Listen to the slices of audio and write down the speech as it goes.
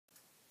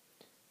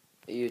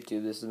Hey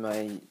YouTube, this is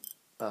my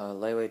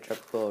lightweight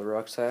tropical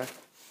rucksack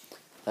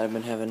that I've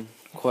been having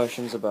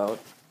questions about,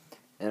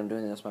 and I'm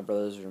doing this in my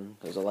brother's room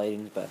because the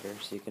lighting's better,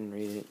 so you can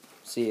read it,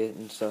 see it,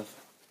 and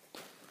stuff.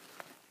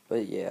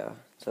 But yeah,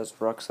 it says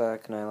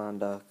rucksack, nylon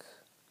duck.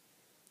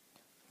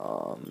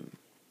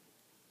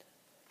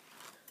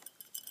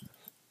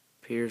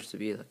 Appears to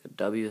be like a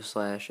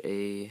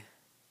W/A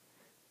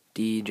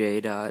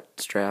DJ dot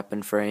strap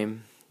and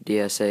frame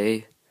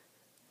DSA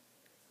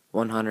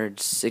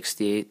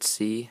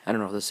 168C. I don't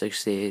know if the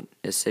 68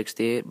 is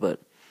 68, but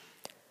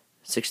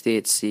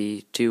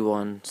 68C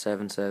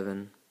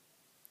 2177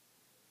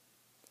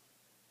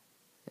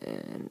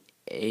 and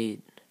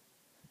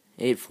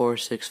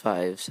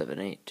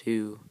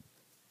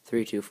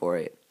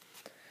 8846578232448.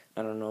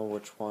 I don't know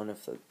which one,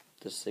 if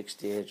the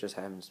 68 just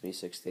happens to be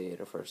 68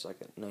 or for a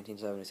second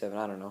 1977.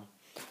 I don't know.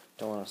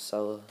 Don't want to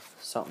sell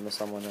something to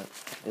someone that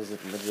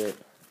isn't legit.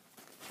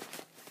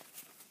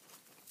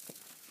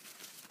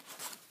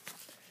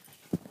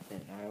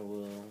 And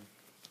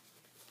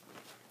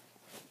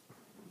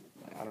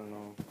I don't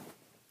know,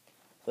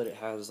 but it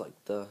has like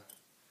the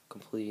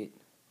complete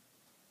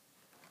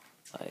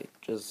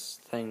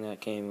just thing that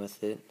came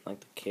with it, like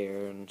the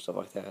care and stuff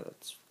like that.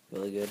 That's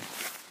really good.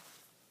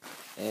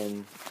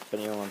 And if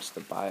anyone wants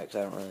to buy it, because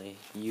I don't really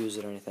use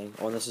it or anything.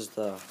 Oh, and this is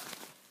the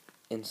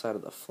inside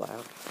of the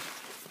flap,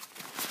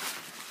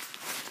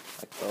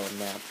 like the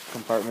map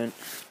compartment.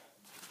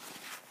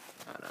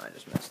 I don't know, I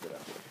just messed it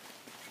up here.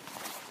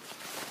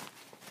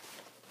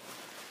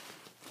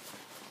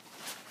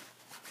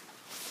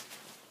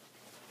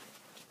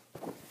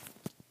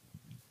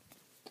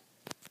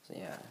 So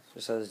yeah, it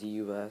just says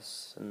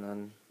US and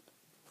then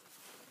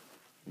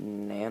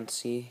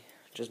Nancy,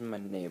 just my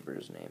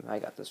neighbor's name. I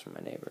got this from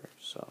my neighbor,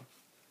 so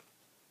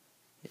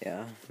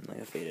yeah, and like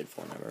a faded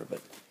phone number.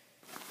 But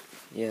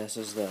yeah, this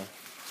is the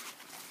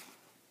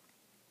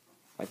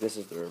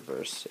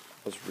reverse. I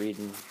was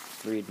reading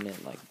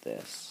it like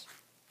this.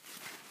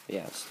 But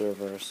yeah, it's the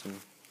reverse,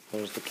 and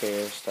there's the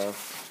care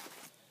stuff.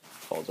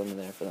 Folds under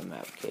there for the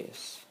map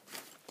case.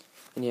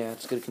 And yeah,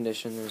 it's good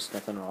condition. There's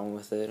nothing wrong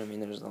with it. I mean,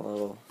 there's a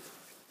little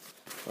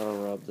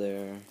rub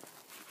there.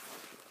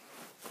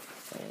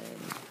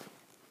 And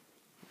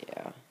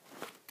yeah,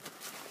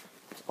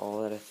 that's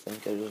all that I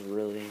think. I just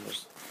really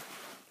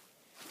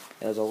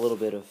there's a little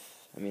bit of,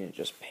 it's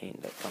just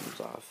paint that comes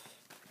off.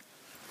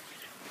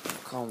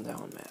 Calm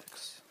down,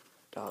 Max.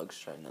 Dog's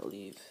trying to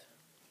leave.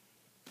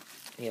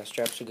 Yeah,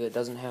 straps are good. It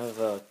doesn't have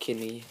a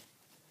kidney,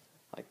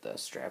 like the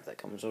strap that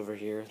comes over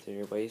here through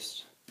your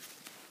waist.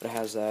 But it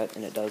has that,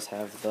 and it does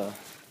have the,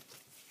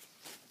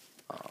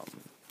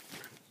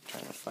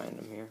 trying to find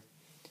them here,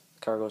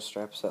 cargo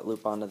straps that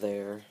loop onto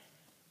there.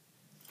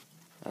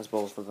 Has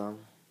both of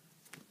them.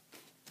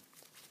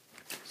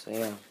 So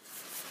yeah.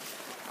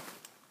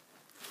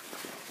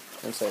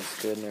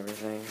 Inside's good and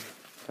everything.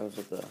 Comes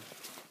with the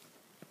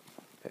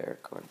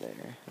paracord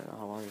there. I don't know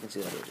how long you can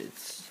see that, but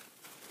it's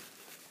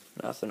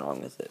nothing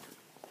wrong with it.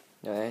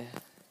 Okay.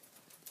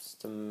 It's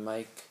the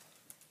Mike.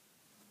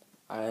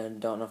 I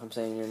don't know if I'm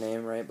saying your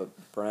name right, but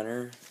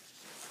Brenner,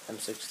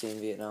 M16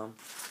 Vietnam.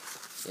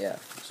 Yeah,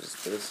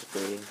 just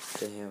basically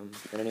to him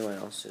and anyone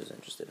else who's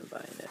interested in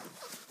buying it.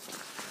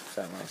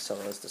 So I might sell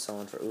this to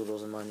someone for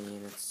oodles of money,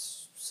 and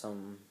it's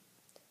some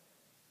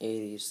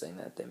 80s thing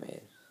that they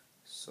made.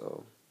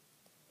 So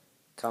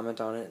comment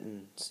on it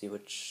and see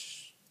what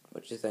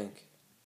you think.